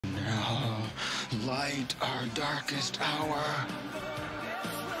light our darkest hour.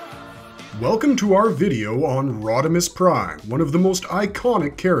 Welcome to our video on Rodimus Prime, one of the most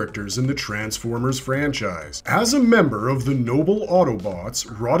iconic characters in the Transformers franchise. As a member of the noble Autobots,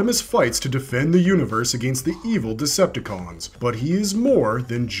 Rodimus fights to defend the universe against the evil Decepticons, but he is more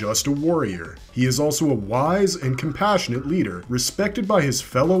than just a warrior. He is also a wise and compassionate leader, respected by his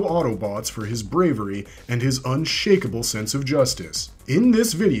fellow Autobots for his bravery and his unshakable sense of justice. In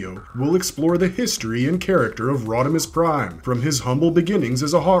this video, we'll explore the history and character of Rodimus Prime, from his humble beginnings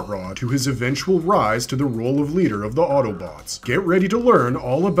as a hot rod to his eventual rise to the role of leader of the Autobots. Get ready to learn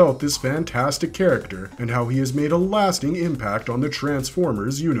all about this fantastic character and how he has made a lasting impact on the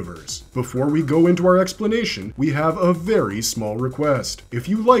Transformers universe. Before we go into our explanation, we have a very small request. If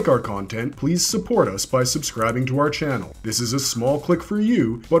you like our content, please support us by subscribing to our channel. This is a small click for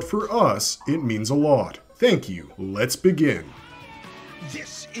you, but for us, it means a lot. Thank you. Let's begin.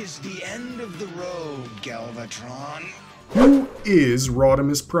 This is the end of the road, Galvatron. Who is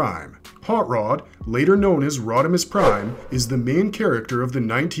Rodimus Prime? Hot Rod, later known as Rodimus Prime, is the main character of the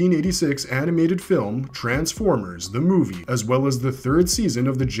 1986 animated film Transformers, the movie, as well as the third season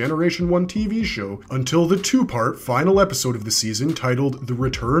of the Generation 1 TV show until the two-part final episode of the season titled The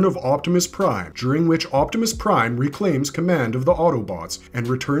Return of Optimus Prime, during which Optimus Prime reclaims command of the Autobots and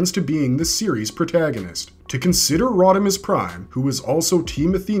returns to being the series' protagonist. To consider Rodimus Prime, who is also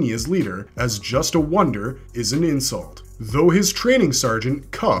Team Athena's leader, as just a wonder is an insult. Though his training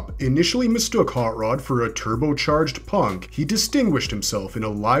sergeant, Cup, initially mistook Hot Rod for a turbocharged punk, he distinguished himself in a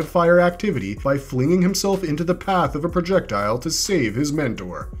live-fire activity by flinging himself into the path of a projectile to save his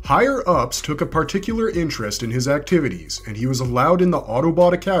mentor. Higher-ups took a particular interest in his activities, and he was allowed in the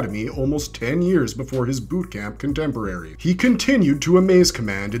Autobot Academy almost 10 years before his bootcamp contemporary. He continued to amaze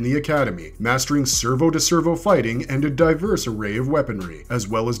command in the Academy, mastering servo-to-servo fighting and a diverse array of weaponry, as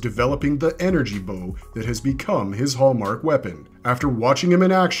well as developing the energy bow that has become his hallmark weapon. After watching him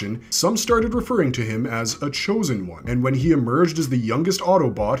in action, some started referring to him as a chosen one, and when he emerged as the youngest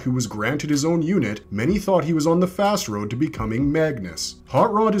Autobot who was granted his own unit, many thought he was on the fast road to becoming Magnus.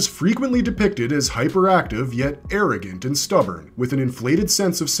 Hot Rod is frequently depicted as hyperactive yet arrogant and stubborn, with an inflated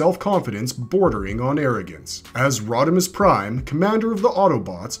sense of self-confidence bordering on arrogance. As Rodimus Prime, commander of the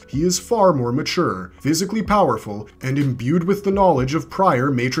Autobots, he is far more mature, physically powerful, and imbued with the knowledge of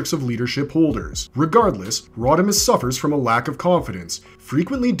prior Matrix of Leadership holders. Regardless, Rodimus suffers from a lack of confidence,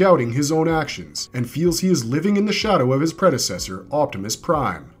 frequently doubting his own actions, and feels he is living in the shadow of his predecessor, Optimus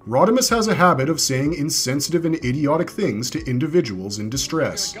Prime. Rodimus has a habit of saying insensitive and idiotic things to individuals in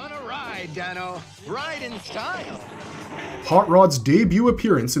distress. You're gonna ride, Dano. Ride in style. Hot Rod's debut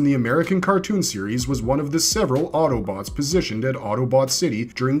appearance in the American cartoon series was one of the several Autobots positioned at Autobot City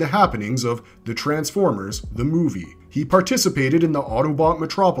during the happenings of The Transformers, the movie. He participated in the Autobot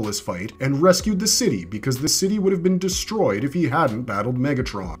Metropolis fight and rescued the city because the city would have been destroyed if he hadn't battled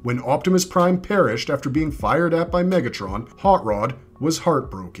Megatron. When Optimus Prime perished after being fired at by Megatron, Hot Rod was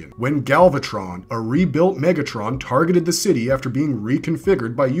heartbroken. When Galvatron, a rebuilt Megatron, targeted the city after being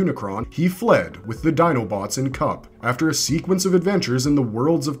reconfigured by Unicron, he fled with the Dinobots and Cup. After a sequence of adventures in the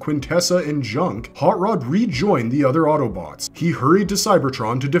worlds of Quintessa and Junk, Hot Rod rejoined the other Autobots. He hurried to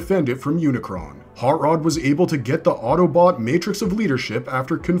Cybertron to defend it from Unicron. Hot Rod was able to get the Autobot Matrix of Leadership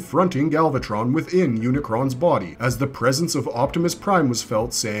after confronting Galvatron within Unicron's body, as the presence of Optimus Prime was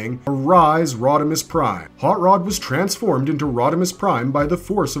felt, saying, "Arise, Rodimus Prime." Hot Rod was transformed into Rodimus Prime by the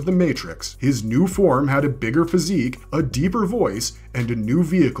force of the Matrix. His new form had a bigger physique, a deeper voice, and a new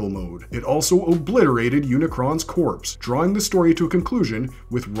vehicle mode. It also obliterated Unicron's corpse, drawing the story to a conclusion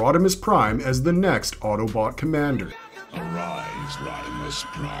with Rodimus Prime as the next Autobot commander. Arise, Rodimus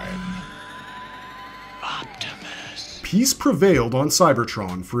Prime. Optimus. Peace prevailed on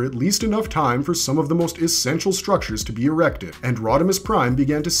Cybertron for at least enough time for some of the most essential structures to be erected, and Rodimus Prime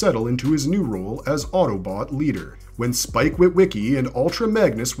began to settle into his new role as Autobot leader. When Spike Witwicky and Ultra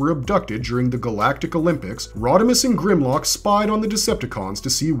Magnus were abducted during the Galactic Olympics, Rodimus and Grimlock spied on the Decepticons to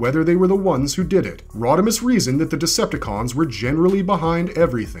see whether they were the ones who did it. Rodimus reasoned that the Decepticons were generally behind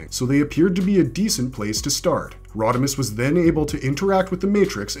everything, so they appeared to be a decent place to start. Rodimus was then able to interact with the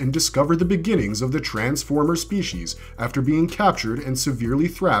Matrix and discover the beginnings of the Transformer species after being captured and severely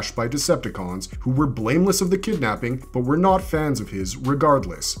thrashed by Decepticons who were blameless of the kidnapping but were not fans of his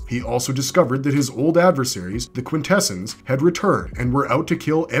regardless. He also discovered that his old adversaries, the Quintessons, had returned and were out to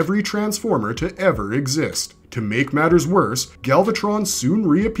kill every Transformer to ever exist. To make matters worse, Galvatron soon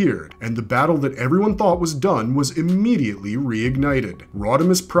reappeared, and the battle that everyone thought was done was immediately reignited.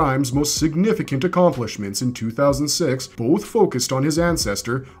 Rodimus Prime's most significant accomplishments in 2006 both focused on his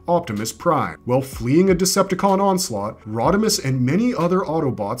ancestor, Optimus Prime. While fleeing a Decepticon onslaught, Rodimus and many other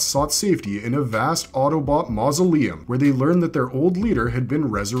Autobots sought safety in a vast Autobot mausoleum, where they learned that their old leader had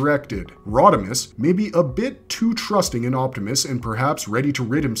been resurrected. Rodimus, maybe a bit too trusting in Optimus and perhaps ready to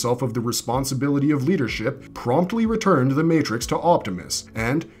rid himself of the responsibility of leadership, promptly returned the Matrix to Optimus,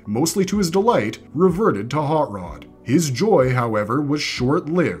 and, mostly to his delight, reverted to Hot Rod. His joy, however, was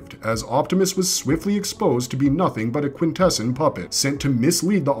short-lived, as Optimus was swiftly exposed to be nothing but a quintessent puppet, sent to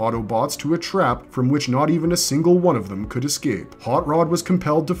mislead the Autobots to a trap from which not even a single one of them could escape. Hot Rod was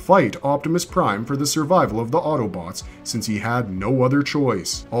compelled to fight Optimus Prime for the survival of the Autobots, since he had no other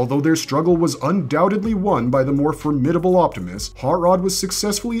choice. Although their struggle was undoubtedly won by the more formidable Optimus, Hot Rod was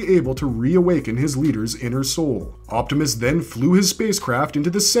successfully able to reawaken his leader's inner soul. Optimus then flew his spacecraft into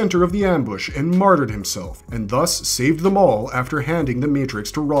the center of the ambush and martyred himself, and thus saved them all after handing the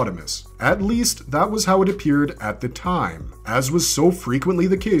Matrix to Rodimus. At least, that was how it appeared at the time. As was so frequently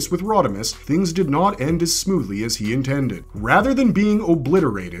the case with Rodimus, things did not end as smoothly as he intended. Rather than being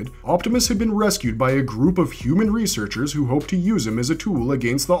obliterated, Optimus had been rescued by a group of human researchers who hoped to use him as a tool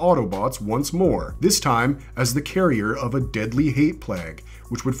against the Autobots once more, this time as the carrier of a deadly hate plague,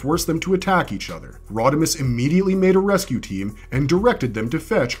 which would force them to attack each other. Rodimus immediately made a rescue team and directed them to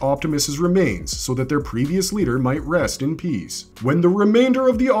fetch Optimus's remains so that their previous leader might rest in peace. When the remainder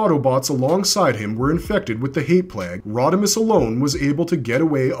of the Autobots alongside him were infected with the hate plague, Rodimus alone was able to get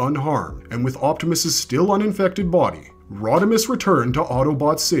away unharmed, and with Optimus's still uninfected body, Rodimus returned to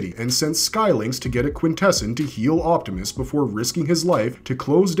Autobot City and sent Skylinks to get a Quintessence to heal Optimus before risking his life to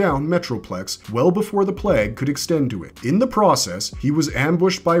close down Metroplex well before the plague could extend to it. In the process, he was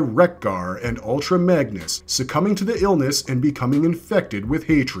ambushed by Wreck-Gar and Ultra Magnus, succumbing to the illness and becoming infected with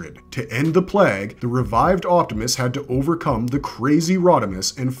hatred. To end the plague, the revived Optimus had to overcome the crazy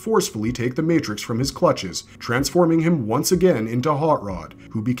Rodimus and forcefully take the Matrix from his clutches, transforming him once again into Hot Rod,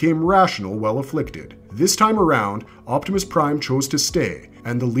 who became rational while afflicted. This time around, Optimus Prime chose to stay,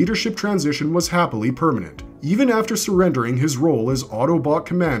 and the leadership transition was happily permanent. Even after surrendering his role as Autobot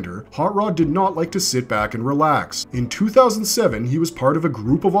commander, Hot Rod did not like to sit back and relax. In 2007, he was part of a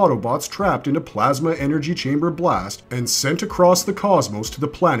group of Autobots trapped in a plasma energy chamber blast and sent across the cosmos to the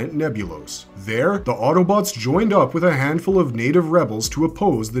planet Nebulos. There, the Autobots joined up with a handful of native rebels to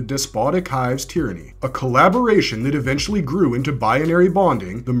oppose the despotic Hive's tyranny. A collaboration that eventually grew into binary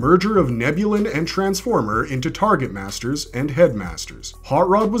bonding, the merger of Nebulan and Transformer into Target Masters and Headmasters. Hot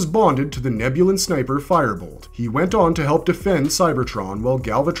Rod was bonded to the Nebulan sniper Firebolt. He went on to help defend Cybertron while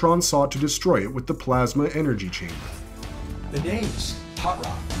Galvatron sought to destroy it with the plasma energy chamber. The name's Hot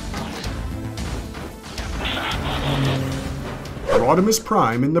Rod. Rodimus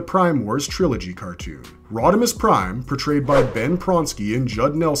Prime in the Prime Wars trilogy cartoon. Rodimus Prime, portrayed by Ben Pronsky and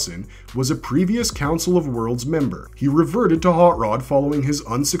Judd Nelson, was a previous Council of Worlds member. He reverted to Hot Rod following his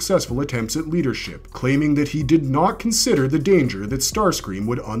unsuccessful attempts at leadership, claiming that he did not consider the danger that Starscream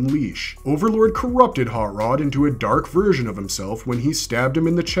would unleash. Overlord corrupted Hot Rod into a dark version of himself when he stabbed him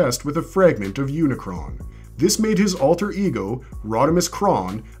in the chest with a fragment of Unicron. This made his alter ego, Rodimus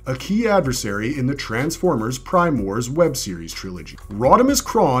Kron, a key adversary in the Transformers Prime Wars web series trilogy. Rodimus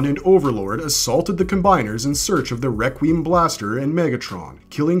Kron and Overlord assaulted the Combiners in search of the Requiem Blaster and Megatron,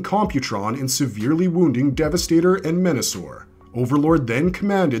 killing Computron and severely wounding Devastator and Menasor. Overlord then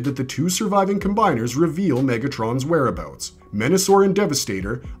commanded that the two surviving Combiners reveal Megatron's whereabouts. Menasor and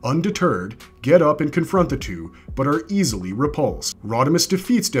Devastator, undeterred, get up and confront the two, but are easily repulsed. Rodimus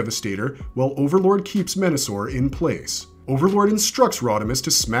defeats Devastator, while Overlord keeps Menasor in place. Overlord instructs Rodimus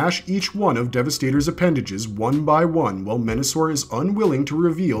to smash each one of Devastator's appendages one by one, while Menasor is unwilling to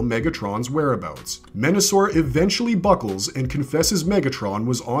reveal Megatron's whereabouts. Menasor eventually buckles and confesses Megatron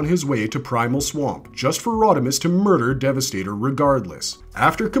was on his way to Primal Swamp, just for Rodimus to murder Devastator regardless.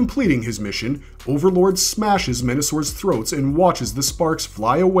 After completing his mission, Overlord smashes Menasor's throats and watches the sparks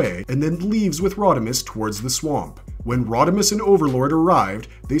fly away, and then leaves with Rodimus towards the swamp. When Rodimus and Overlord arrived,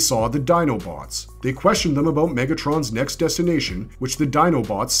 they saw the Dinobots. They questioned them about Megatron's next destination, which the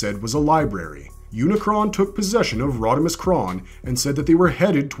Dinobots said was a library. Unicron took possession of Rodimus Kron and said that they were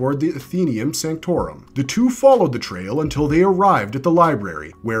headed toward the Athenium Sanctorum. The two followed the trail until they arrived at the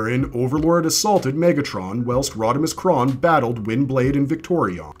library, wherein Overlord assaulted Megatron whilst Rodimus Kron battled Windblade and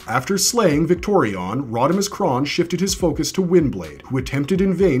Victorion. After slaying Victorion, Rodimus Kron shifted his focus to Windblade, who attempted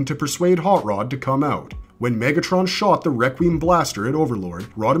in vain to persuade Hot Rod to come out. When Megatron shot the Requiem blaster at Overlord,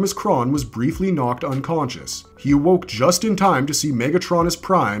 Rodimus Kron was briefly knocked unconscious. He awoke just in time to see Megatron as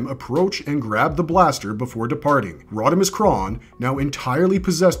Prime approach and grab the blaster before departing. Rodimus Kron, now entirely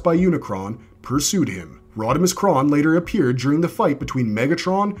possessed by Unicron, pursued him. Rodimus Kron later appeared during the fight between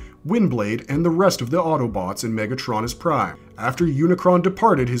Megatron, Windblade, and the rest of the Autobots in Megatron as Prime. After Unicron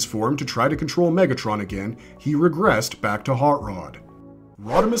departed his form to try to control Megatron again, he regressed back to Hot Rod.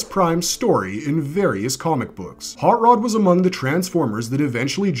 Rodimus Prime's story in various comic books. Hot Rod was among the Transformers that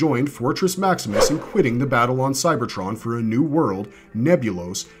eventually joined Fortress Maximus in quitting the battle on Cybertron for a new world,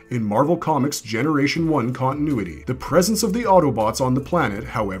 Nebulos, in Marvel Comics Generation 1 continuity. The presence of the Autobots on the planet,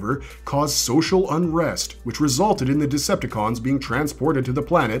 however, caused social unrest, which resulted in the Decepticons being transported to the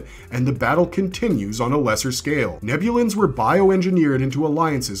planet, and the battle continues on a lesser scale. Nebulans were bioengineered into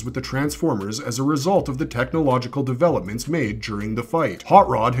alliances with the Transformers as a result of the technological developments made during the fight. Hot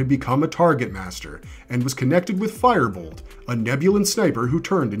Rod had become a target master, and was connected with Firebolt, a Nebulan sniper who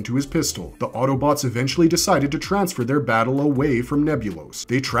turned into his pistol. The Autobots eventually decided to transfer their battle away from Nebulos.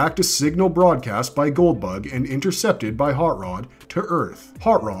 They tracked a signal broadcast by Goldbug and intercepted by Hot Rod to Earth.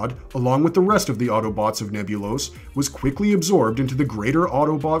 Hot Rod, along with the rest of the Autobots of Nebulos, was quickly absorbed into the greater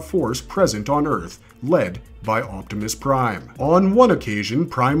Autobot force present on Earth, led by Optimus Prime. On one occasion,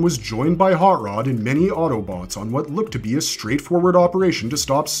 Prime was joined by Hot Rod and many Autobots on what looked to be a straightforward operation to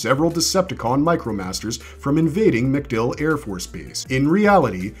stop several Decepticon Micromasters from invading MacDill Air Force Base. In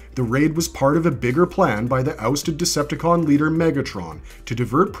reality, the raid was part of a bigger plan by the ousted Decepticon leader Megatron to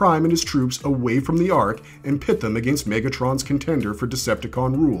divert Prime and his troops away from the Ark and pit them against Megatron's contender for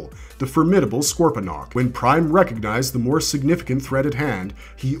Decepticon rule, the formidable Scorponok. When Prime recognized the more significant threat at hand,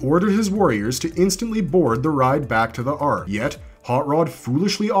 he ordered his warriors to instantly board the ride back to the Ark. Yet, Hot Rod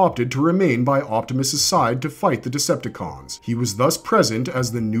foolishly opted to remain by Optimus' side to fight the Decepticons. He was thus present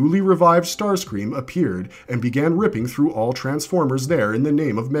as the newly revived Starscream appeared and began ripping through all Transformers there in the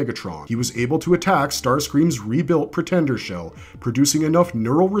name of Megatron. He was able to attack Starscream's rebuilt Pretender shell, producing enough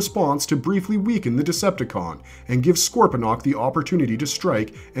neural response to briefly weaken the Decepticon and give Scorponok the opportunity to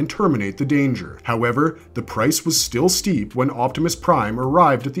strike and terminate the danger. However, the price was still steep when Optimus Prime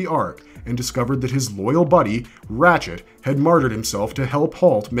arrived at the Ark and discovered that his loyal buddy, Ratchet, had martyred himself to help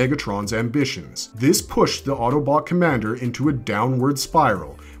halt Megatron's ambitions. This pushed the Autobot commander into a downward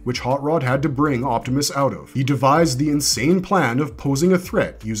spiral, which Hot Rod had to bring Optimus out of. He devised the insane plan of posing a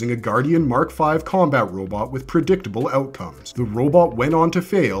threat using a Guardian Mark V combat robot with predictable outcomes. The robot went on to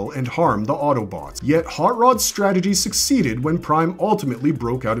fail and harm the Autobots. Yet Hot Rod's strategy succeeded when Prime ultimately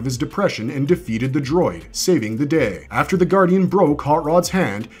broke out of his depression and defeated the droid, saving the day. After the Guardian broke Hot Rod's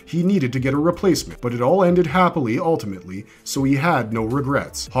hand, he needed to get a replacement, but it all ended happily ultimately, so he had no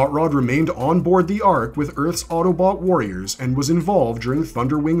regrets. Hot Rod remained on board the Ark with Earth's Autobot warriors and was involved during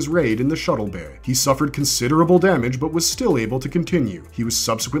Thunderwing's raid in the shuttle bay. He suffered considerable damage but was still able to continue. He was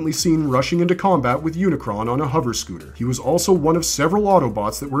subsequently seen rushing into combat with Unicron on a hover scooter. He was also one of several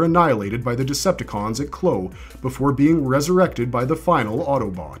Autobots that were annihilated by the Decepticons at Clo before being resurrected by the final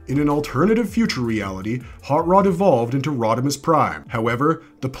Autobot. In an alternative future reality, Hot Rod evolved into Rodimus Prime. However,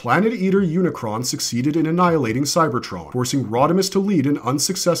 the Planet Eater Unicron succeeded in annihilating Cybertron, forcing Rodimus to lead an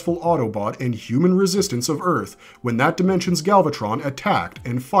unsuccessful Autobot and human resistance of Earth when that dimension's Galvatron attacked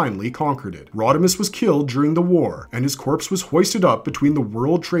and finally conquered it. Rodimus was killed during the war, and his corpse was hoisted up between the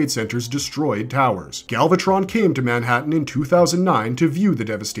World Trade Center's destroyed towers. Galvatron came to Manhattan in 2009 to view the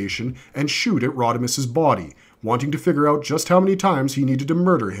devastation and shoot at Rodimus's body, wanting to figure out just how many times he needed to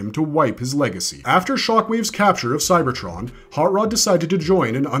murder him to wipe his legacy. After Shockwave's capture of Cybertron, Hot Rod decided to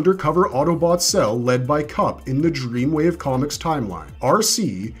join an undercover Autobot cell led by Kup in the Dreamwave Comics timeline.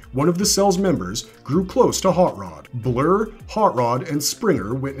 RC, one of the cell's members, grew close to Hot Rod. Blur, Hot Rod, and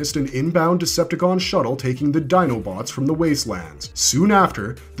Springer witnessed an inbound Decepticon shuttle taking the Dinobots from the wastelands. Soon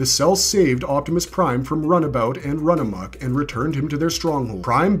after, the cell saved Optimus Prime from Runabout and Runamuck and returned him to their stronghold.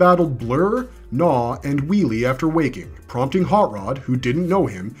 Prime battled Blur, Gnaw, and Wheelie after waking, prompting Hot Rod, who didn't know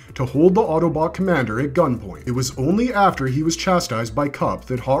him, to hold the Autobot commander at gunpoint. It was only after he was chastised by Kup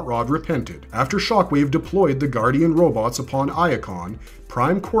that Hot Rod repented. After Shockwave deployed the Guardian robots upon Iacon,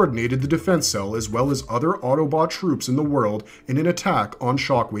 Prime coordinated the defense cell as well as other Autobot troops in the world in an attack on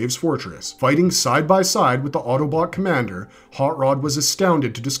Shockwave's fortress. Fighting side by side with the Autobot commander, Hot Rod was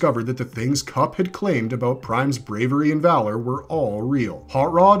astounded to discover that the things Kup had claimed about Prime's bravery and valor were all real.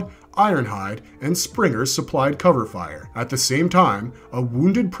 Hot Rod, Ironhide and Springer supplied cover fire. At the same time, a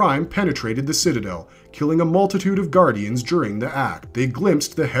wounded Prime penetrated the Citadel, killing a multitude of Guardians during the act. They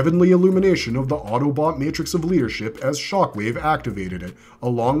glimpsed the heavenly illumination of the Autobot Matrix of Leadership as Shockwave activated it,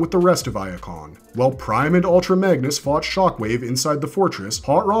 along with the rest of Iacon. While Prime and Ultra Magnus fought Shockwave inside the fortress,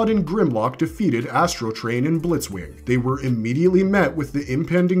 Hot Rod and Grimlock defeated Astrotrain and Blitzwing. They were immediately met with the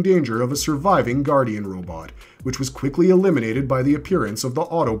impending danger of a surviving Guardian robot, which was quickly eliminated by the appearance of the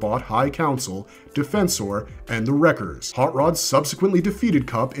Autobot High Council, Defensor, and the Wreckers. Hot Rod subsequently defeated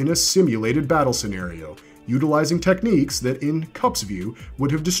Cup in a simulated battle scenario, utilizing techniques that, in Cup's view,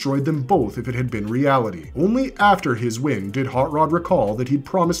 would have destroyed them both if it had been reality. Only after his win did Hot Rod recall that he'd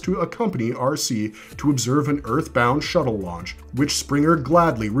promised to accompany RC to observe an Earthbound shuttle launch, which Springer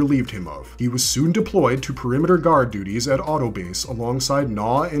gladly relieved him of. He was soon deployed to perimeter guard duties at Autobase alongside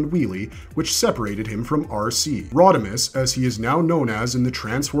Gnaw and Wheelie, which separated him from RC. Rodimus, as he is now known as in the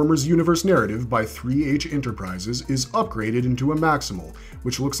Transformers universe narrative by 3H Enterprises, is upgraded into a Maximal,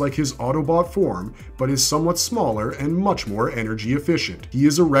 which looks like his Autobot form, but is somewhat smaller and much more energy efficient. He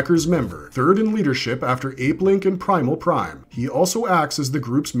is a Wreckers member, third in leadership after Ape Link and Primal Prime. He also acts as the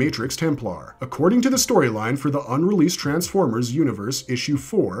group's Matrix Templar. According to the storyline for the unreleased Transformers universe issue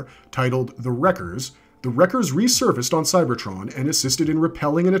 4, titled The Wreckers resurfaced on Cybertron and assisted in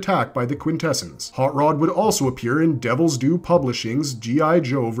repelling an attack by the Quintessence. Hot Rod would also appear in Devil's Due Publishing's G.I.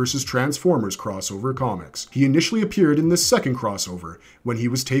 Joe vs. Transformers crossover comics. He initially appeared in the second crossover, when he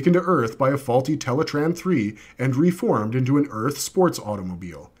was taken to Earth by a faulty Teletran 3 and reformed into an Earth sports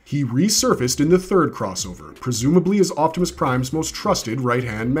automobile. He resurfaced in the third crossover, presumably as Optimus Prime's most trusted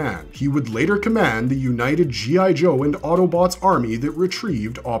right-hand man. He would later command the united G.I. Joe and Autobots army that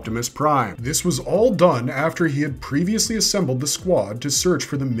retrieved Optimus Prime. This was all done after he had previously assembled the squad to search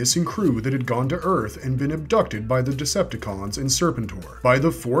for the missing crew that had gone to Earth and been abducted by the Decepticons and Serpentor. By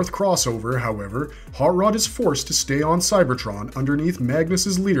the fourth crossover, however, Hot Rod is forced to stay on Cybertron underneath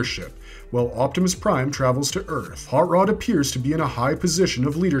Magnus's leadership, while Optimus Prime travels to Earth. Hot Rod appears to be in a high position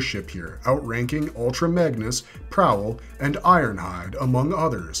of leadership here, outranking Ultra Magnus, Prowl, and Ironhide, among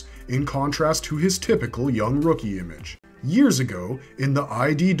others, in contrast to his typical young rookie image. Years ago, in the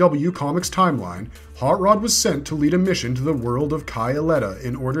IDW Comics timeline, Hot Rod was sent to lead a mission to the world of Kai-Aleta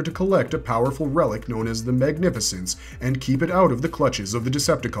in order to collect a powerful relic known as the Magnificence and keep it out of the clutches of the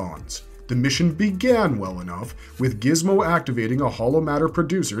Decepticons. The mission began well enough, with Gizmo activating a hollow matter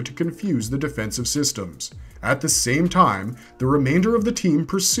producer to confuse the defensive systems. At the same time, the remainder of the team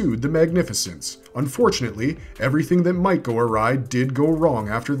pursued the Magnificence. Unfortunately, everything that might go awry did go wrong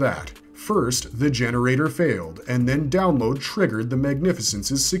after that. First, the generator failed, and then Download triggered the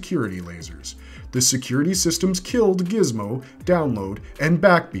Magnificence's security lasers. The security systems killed Gizmo, Download, and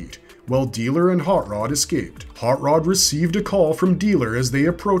Backbeat, while Dealer and Hot Rod escaped. Hot Rod received a call from Dealer as they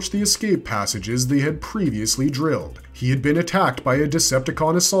approached the escape passages they had previously drilled. He had been attacked by a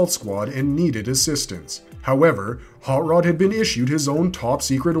Decepticon assault squad and needed assistance. However, Hot Rod had been issued his own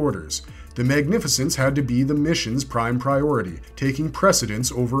top-secret orders. The Magnificence had to be the mission's prime priority, taking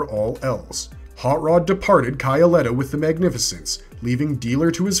precedence over all else. Hot Rod departed Kai-Aleta with the Magnificence, leaving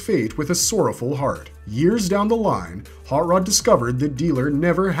Dealer to his fate with a sorrowful heart. Years down the line, Hot Rod discovered that Dealer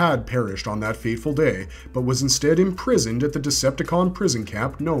never had perished on that fateful day, but was instead imprisoned at the Decepticon prison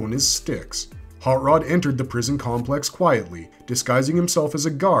camp known as Styx. Hot Rod entered the prison complex quietly, disguising himself as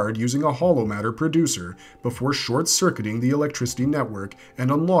a guard using a hollow matter producer before short-circuiting the electricity network and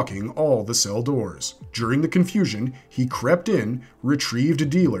unlocking all the cell doors. During the confusion, he crept in, retrieved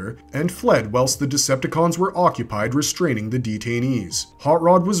Dealer, and fled whilst the Decepticons were occupied restraining the detainees. Hot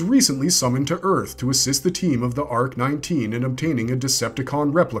Rod was recently summoned to Earth to assist the team of the ARC-19 in obtaining a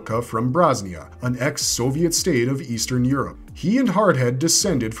Decepticon replica from Brasnia, an ex-Soviet state of Eastern Europe. He and Hardhead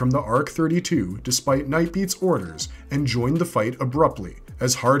descended from the ARC-32 despite Nightbeat's orders and joined the fight abruptly.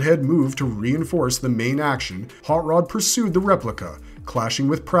 As Hardhead moved to reinforce the main action, Hot Rod pursued the replica, clashing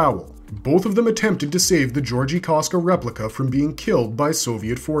with Prowl. Both of them attempted to save the Georgi Koska replica from being killed by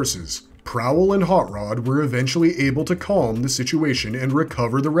Soviet forces. Prowl and Hot Rod were eventually able to calm the situation and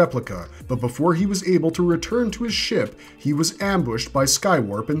recover the replica, but before he was able to return to his ship, he was ambushed by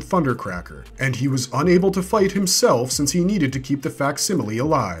Skywarp and Thundercracker, and he was unable to fight himself since he needed to keep the facsimile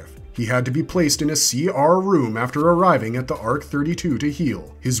alive. He had to be placed in a CR room after arriving at the ARC-32 to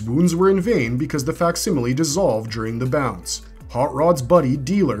heal. His wounds were in vain because the facsimile dissolved during the bounce. Hot Rod's buddy,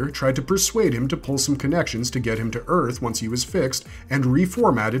 Dealer, tried to persuade him to pull some connections to get him to Earth once he was fixed and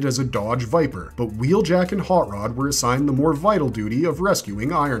reformatted as a Dodge Viper, but Wheeljack and Hot Rod were assigned the more vital duty of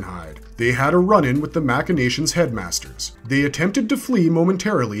rescuing Ironhide. They had a run-in with the Machination's headmasters. They attempted to flee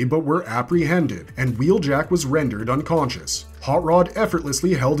momentarily but were apprehended, and Wheeljack was rendered unconscious. Hot Rod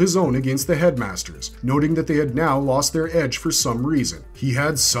effortlessly held his own against the headmasters, noting that they had now lost their edge for some reason. He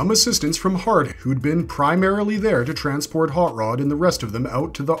had some assistance from Hardhead, who'd been primarily there to transport Hot Rod and the rest of them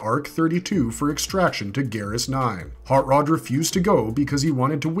out to the Arc 32 for extraction to Garrus 9. Hot Rod refused to go because he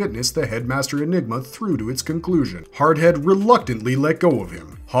wanted to witness the Headmaster Enigma through to its conclusion. Hardhead reluctantly let go of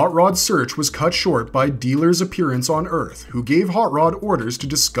him. Hot Rod's search was cut short by Dealer's appearance on Earth, who gave Hot Rod orders to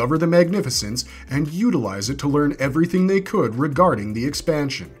discover the Magnificence and utilize it to learn everything they could regarding the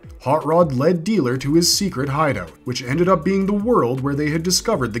expansion. Hot Rod led Dealer to his secret hideout, which ended up being the world where they had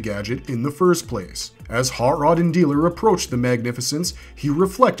discovered the gadget in the first place. As Hot Rod and Dealer approached the Magnificence, he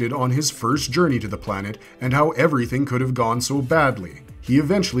reflected on his first journey to the planet and how everything could have gone so badly. He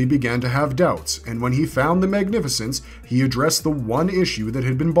eventually began to have doubts, and when he found the Magnificence, he addressed the one issue that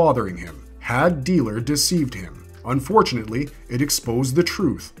had been bothering him. Had Dealer deceived him? Unfortunately, it exposed the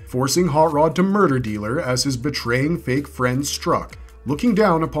truth, forcing Hot Rod to murder Dealer as his betraying fake friend struck. Looking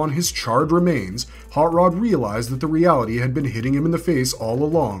down upon his charred remains, Hot Rod realized that the reality had been hitting him in the face all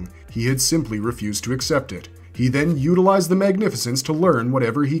along. He had simply refused to accept it. He then utilized the Magnificence to learn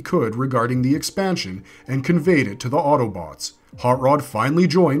whatever he could regarding the expansion and conveyed it to the Autobots. Hot Rod finally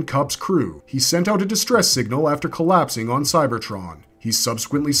joined Cup's crew. He sent out a distress signal after collapsing on Cybertron. He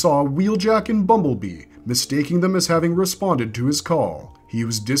subsequently saw Wheeljack and Bumblebee, mistaking them as having responded to his call. He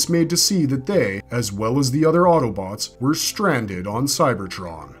was dismayed to see that they, as well as the other Autobots, were stranded on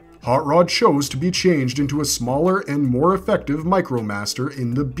Cybertron. Hot Rod chose to be changed into a smaller and more effective Micromaster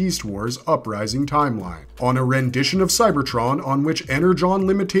in the Beast Wars Uprising timeline, on a rendition of Cybertron on which energon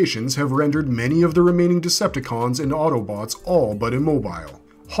limitations have rendered many of the remaining Decepticons and Autobots all but immobile.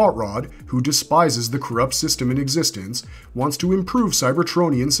 Hot Rod, who despises the corrupt system in existence, wants to improve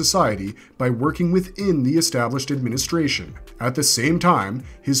Cybertronian society by working within the established administration. At the same time,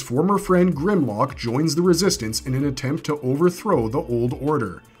 his former friend Grimlock joins the Resistance in an attempt to overthrow the old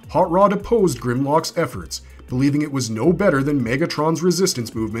order. Hot Rod opposed Grimlock's efforts, believing it was no better than Megatron's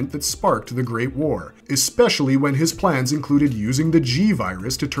resistance movement that sparked the Great War, especially when his plans included using the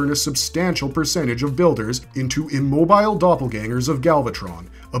G-Virus to turn a substantial percentage of builders into immobile doppelgangers of Galvatron,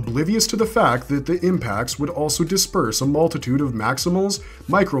 oblivious to the fact that the impacts would also disperse a multitude of Maximals,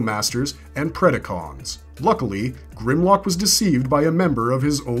 Micromasters, and Predacons. Luckily, Grimlock was deceived by a member of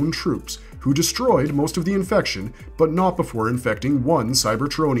his own troops, who destroyed most of the infection, but not before infecting one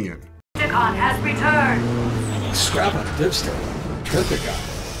Cybertronian. Decepticon has returned! Scrap on a dipstick.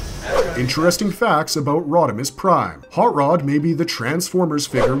 Decepticon. Interesting facts about Rodimus Prime. Hot Rod may be the Transformers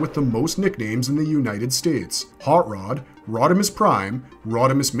figure with the most nicknames in the United States. Hot Rod, Rodimus Prime,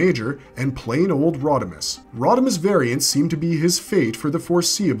 Rodimus Major, and plain old Rodimus. Rodimus variants seem to be his fate for the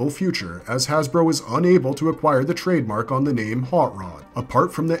foreseeable future, as Hasbro is unable to acquire the trademark on the name Hot Rod.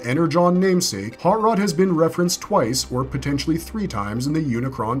 Apart from the Energon namesake, Hot Rod has been referenced twice or potentially 3 times in the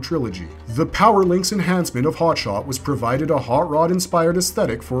Unicron trilogy. The Power Links enhancement of Hotshot was provided a Hot Rod-inspired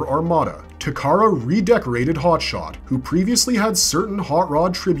aesthetic for Armada. Takara redecorated Hotshot, who previously had certain Hot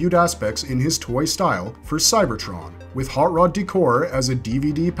Rod tribute aspects in his toy style, for Cybertron, with Hot Rod decor as a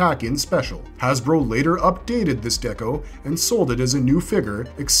DVD pack-in special. Hasbro later updated this deco and sold it as a new figure,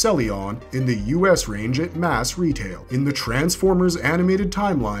 Excellion, in the US range at mass retail. In the Transformers animated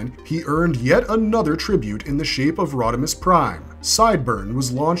timeline, he earned yet another tribute in the shape of Rodimus Prime. Sideburn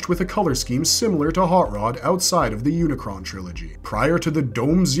was launched with a color scheme similar to Hot Rod outside of the Unicron trilogy. Prior to the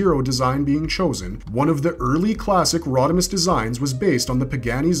Dome Zero design being chosen, one of the early classic Rodimus designs was based on the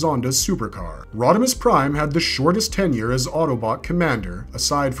Pagani Zonda supercar. Rodimus Prime had the shortest tenure as Autobot commander,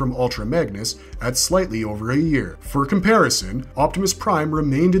 aside from Ultra Magnus, at slightly over a year. For comparison, Optimus Prime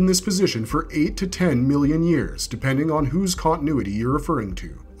remained in this position for 8 to 10 million years, depending on whose continuity you're referring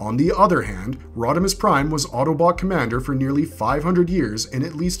to. On the other hand, Rodimus Prime was Autobot commander for nearly 500 years in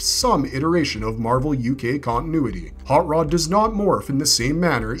at least some iteration of Marvel UK continuity. Hot Rod does not morph in the same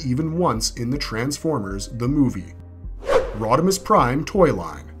manner even once in the Transformers the movie. Rodimus Prime toy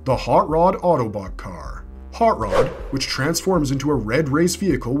line, the Hot Rod Autobot car. Hot Rod, which transforms into a red race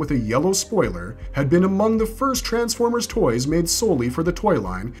vehicle with a yellow spoiler, had been among the first Transformers toys made solely for the toy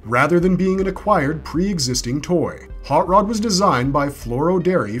line, rather than being an acquired pre-existing toy. Hot Rod was designed by Floro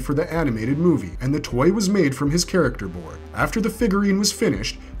Derry for the animated movie, and the toy was made from his character board. After the figurine was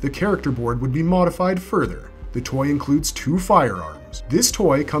finished, the character board would be modified further. The toy includes 2 firearms. This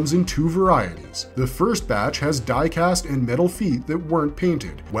toy comes in 2 varieties. The first batch has die-cast and metal feet that weren't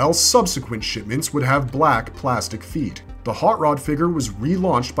painted, while subsequent shipments would have black plastic feet. The Hot Rod figure was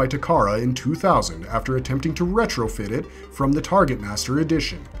relaunched by Takara in 2000 after attempting to retrofit it from the Target Master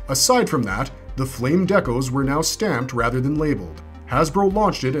edition. Aside from that, the flame decos were now stamped rather than labeled. Hasbro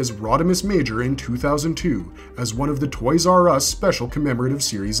launched it as Rodimus Major in 2002 as one of the Toys R Us Special Commemorative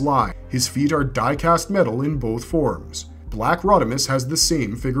Series line. His feet are die-cast metal in both forms. Black Rodimus has the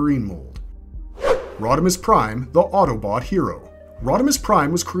same figurine mold. Rodimus Prime, the Autobot hero. Rodimus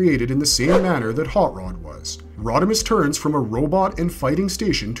Prime was created in the same manner that Hot Rod was. Rodimus turns from a robot and fighting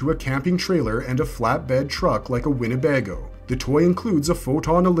station to a camping trailer and a flatbed truck like a Winnebago. The toy includes a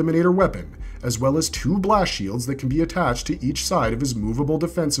photon eliminator weapon, as well as 2 blast shields that can be attached to each side of his movable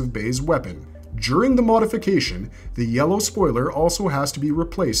defensive bay's weapon. During the modification, the yellow spoiler also has to be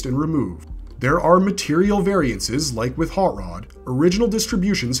replaced and removed. There are material variances, like with Hot Rod. Original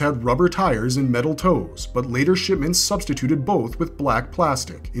distributions had rubber tires and metal toes, but later shipments substituted both with black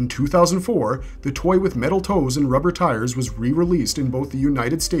plastic. In 2004, the toy with metal toes and rubber tires was re-released in both the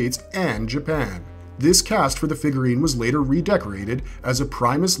United States and Japan. This cast for the figurine was later redecorated as a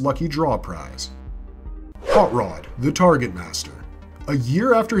Primus Lucky Draw prize. Hot Rod, the Target Master. A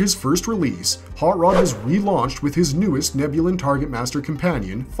year after his first release, Hot Rod was relaunched with his newest Nebulan Target Master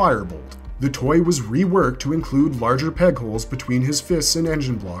companion, Firebolt. The toy was reworked to include larger peg holes between his fists and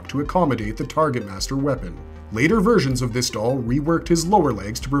engine block to accommodate the Target Master weapon. Later versions of this doll reworked his lower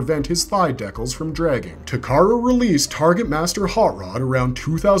legs to prevent his thigh decals from dragging. Takara released Target Master Hot Rod around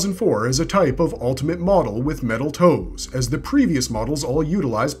 2004 as a type of ultimate model with metal toes, as the previous models all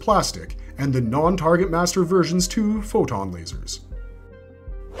utilized plastic, and the non-Target Master versions too photon lasers.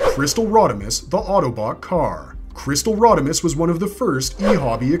 Crystal Rodimus, the Autobot car. Crystal Rodimus was one of the first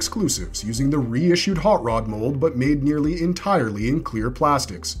eHobby exclusives, using the reissued Hot Rod mold but made nearly entirely in clear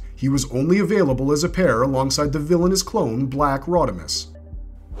plastics. He was only available as a pair alongside the villainous clone Black Rodimus.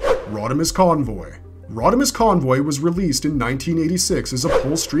 Rodimus Convoy. Rodimus Convoy was released in 1986 as a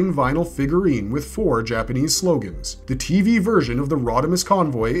pull-string vinyl figurine with 4 Japanese slogans. The TV version of the Rodimus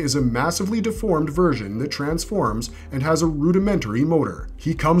Convoy is a massively deformed version that transforms and has a rudimentary motor.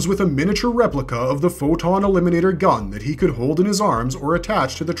 He comes with a miniature replica of the photon eliminator gun that he could hold in his arms or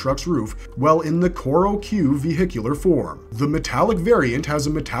attach to the truck's roof while in the Koro Q vehicular form. The metallic variant has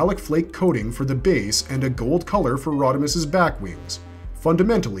a metallic flake coating for the base and a gold color for Rodimus's back wings.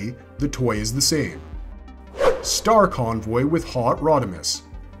 Fundamentally, the toy is the same. Star Convoy with Hot Rodimus.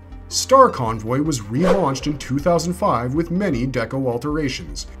 Star Convoy was relaunched in 2005 with many deco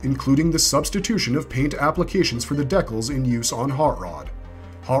alterations, including the substitution of paint applications for the decals in use on Hot Rod.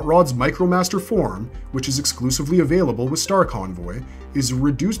 Hot Rod's Micromaster form, which is exclusively available with Star Convoy, is a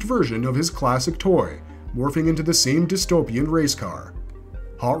reduced version of his classic toy, morphing into the same dystopian race car.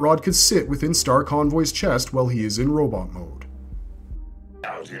 Hot Rod could sit within Star Convoy's chest while he is in robot mode.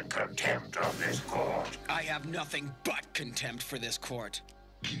 Out in contempt of this court. I have nothing but contempt for this court.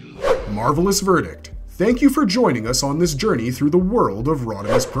 Marvelous Verdict. Thank you for joining us on this journey through the world of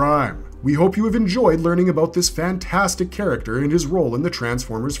Rodimus Prime. We hope you have enjoyed learning about this fantastic character and his role in the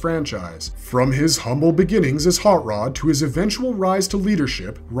Transformers franchise. From his humble beginnings as Hot Rod to his eventual rise to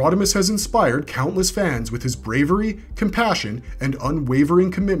leadership, Rodimus has inspired countless fans with his bravery, compassion, and unwavering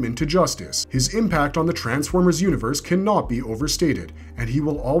commitment to justice. His impact on the Transformers universe cannot be overstated, and he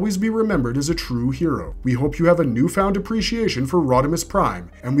will always be remembered as a true hero. We hope you have a newfound appreciation for Rodimus Prime,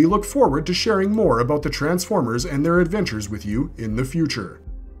 and we look forward to sharing more about the Transformers and their adventures with you in the future.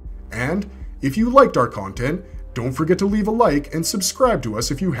 And if you liked our content, don't forget to leave a like and subscribe to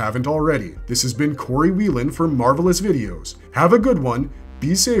us if you haven't already. This has been Corey Whelan for Marvelous Videos. Have a good one,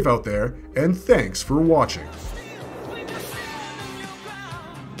 be safe out there, and thanks for watching.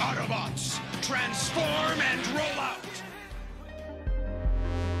 Autobots, transform and roll out!